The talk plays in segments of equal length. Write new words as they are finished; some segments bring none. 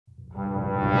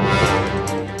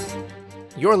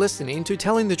You're listening to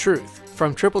Telling the Truth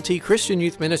from Triple T Christian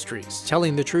Youth Ministries,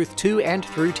 telling the truth to and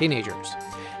through teenagers.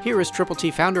 Here is Triple T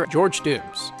founder George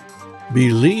Dooms.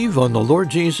 Believe on the Lord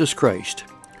Jesus Christ.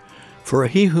 For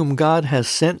he whom God has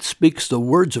sent speaks the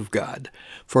words of God,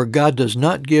 for God does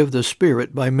not give the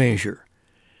Spirit by measure.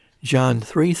 John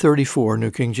 3:34,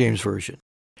 New King James Version.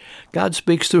 God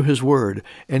speaks through his word,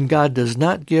 and God does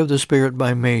not give the Spirit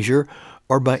by measure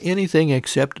or by anything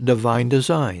except divine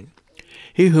design.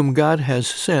 He whom God has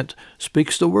sent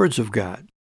speaks the words of God.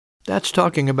 That's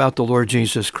talking about the Lord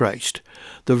Jesus Christ,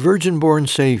 the virgin-born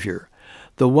Savior,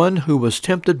 the one who was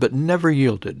tempted but never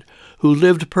yielded, who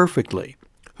lived perfectly,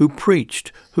 who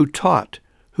preached, who taught,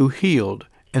 who healed,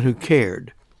 and who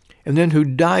cared, and then who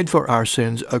died for our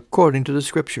sins according to the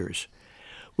Scriptures,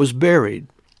 was buried,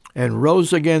 and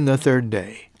rose again the third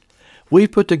day. We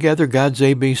put together God's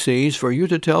ABCs for you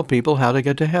to tell people how to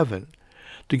get to heaven.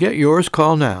 To get yours,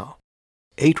 call now.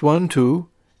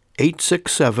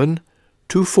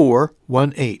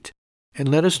 812-867-2418, and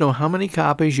let us know how many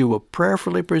copies you will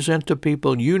prayerfully present to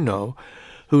people you know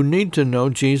who need to know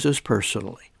Jesus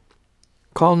personally.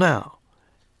 Call now,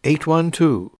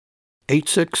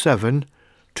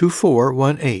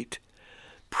 812-867-2418.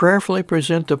 Prayerfully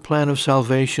present the plan of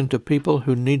salvation to people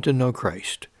who need to know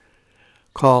Christ.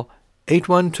 Call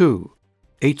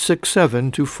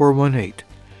 812-867-2418.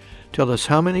 Tell us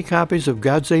how many copies of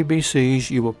God's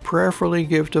ABCs you will prayerfully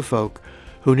give to folk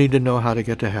who need to know how to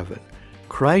get to heaven.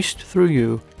 Christ, through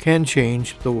you, can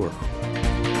change the world.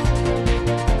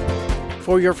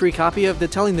 For your free copy of the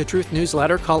Telling the Truth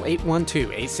newsletter, call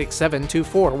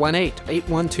 812-867-2418,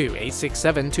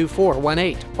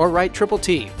 812-867-2418, or write Triple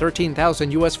T,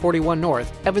 13,000 U.S. 41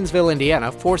 North, Evansville,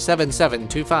 Indiana,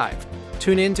 47725.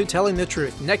 Tune in to Telling the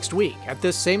Truth next week at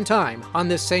this same time on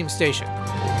this same station.